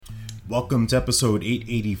Welcome to episode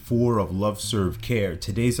 884 of Love Serve Care.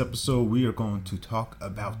 Today's episode, we are going to talk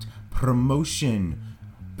about promotion,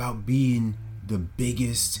 about being the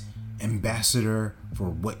biggest ambassador for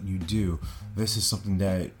what you do. This is something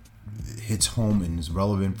that hits home and is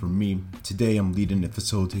relevant for me. Today, I'm leading a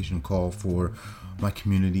facilitation call for my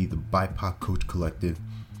community, the BIPOC Coach Collective.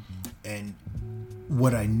 And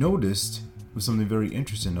what I noticed was something very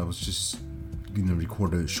interesting. I was just going to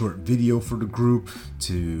record a short video for the group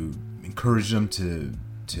to encourage them to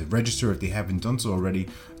register if they haven't done so already.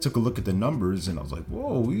 I took a look at the numbers and I was like,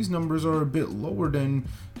 whoa, these numbers are a bit lower than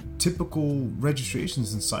typical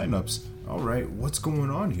registrations and signups. All right, what's going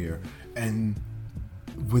on here? And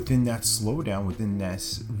within that slowdown, within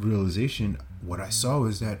that realization, what I saw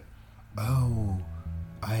is that, I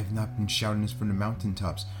have not been shouting this from the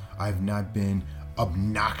mountaintops. I have not been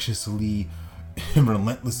obnoxiously and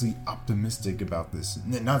relentlessly optimistic about this.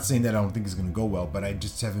 Not saying that I don't think it's going to go well, but I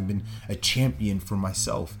just haven't been a champion for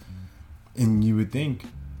myself. And you would think,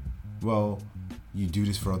 well, you do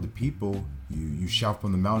this for other people. You shout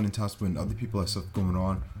from the mountaintops when other people have stuff going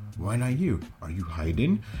on. Why not you? Are you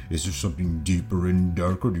hiding? Is there something deeper and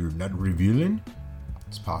darker that you're not revealing?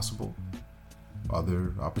 It's possible.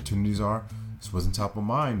 Other opportunities are, this wasn't top of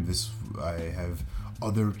mind. I have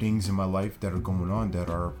other things in my life that are going on that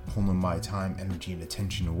are pulling my time, energy, and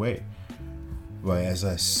attention away. But as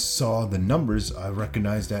I saw the numbers, I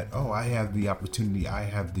recognized that, I have the opportunity, I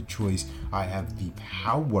have the choice, I have the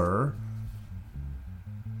power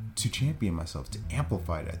to champion myself, to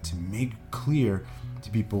amplify that, to make clear to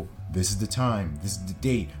people, this is the time, this is the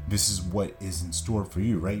date, this is what is in store for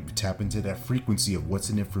you, right? Tap into that frequency of what's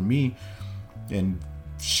in it for me, and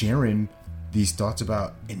sharing these thoughts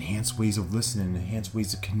about enhanced ways of listening, enhanced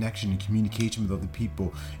ways of connection and communication with other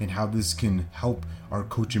people, and how this can help our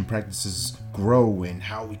coaching practices grow, and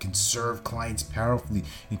how we can serve clients powerfully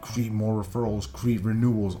and create more referrals, create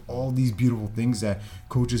renewals, all these beautiful things that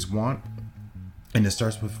coaches want. And it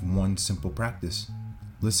starts with one simple practice: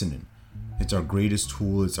 listening. It's our greatest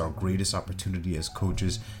tool. It's our greatest opportunity as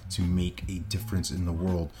coaches to make a difference in the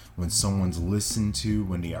world. When someone's listened to,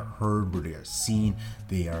 when they are heard, when they are seen,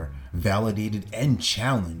 they are validated and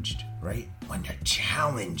challenged, right? When they're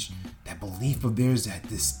challenged, that belief of theirs that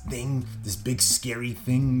this thing, this big scary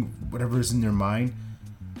thing, whatever is in their mind,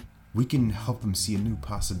 we can help them see a new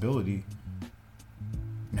possibility.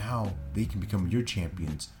 Now they can become your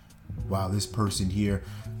champions. Wow, this person here,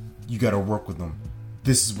 you got to work with them.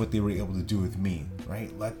 This is what they were able to do with me,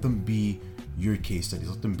 right? Let them be your case studies.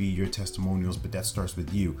 Let them be your testimonials, but that starts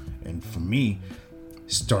with you. And for me,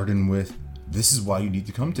 starting with, this is why you need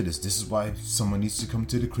to come to this. This is why someone needs to come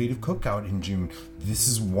to the Creative Cookout in June. This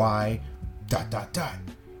is why ...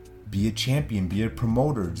 Be a champion, be a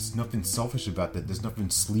promoter. There's nothing selfish about that. There's nothing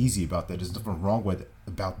sleazy about that. There's nothing wrong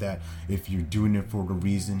about that if you're doing it for the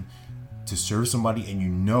reason to serve somebody and you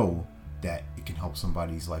know that it can help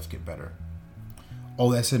somebody's life get better. All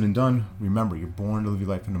that said and done, remember, you're born to live your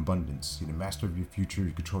life in abundance. You're the master of your future,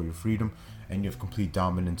 you control your freedom, and you have complete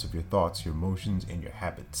dominance of your thoughts, your emotions, and your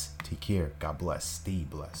habits. Take care. God bless. Stay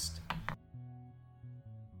blessed.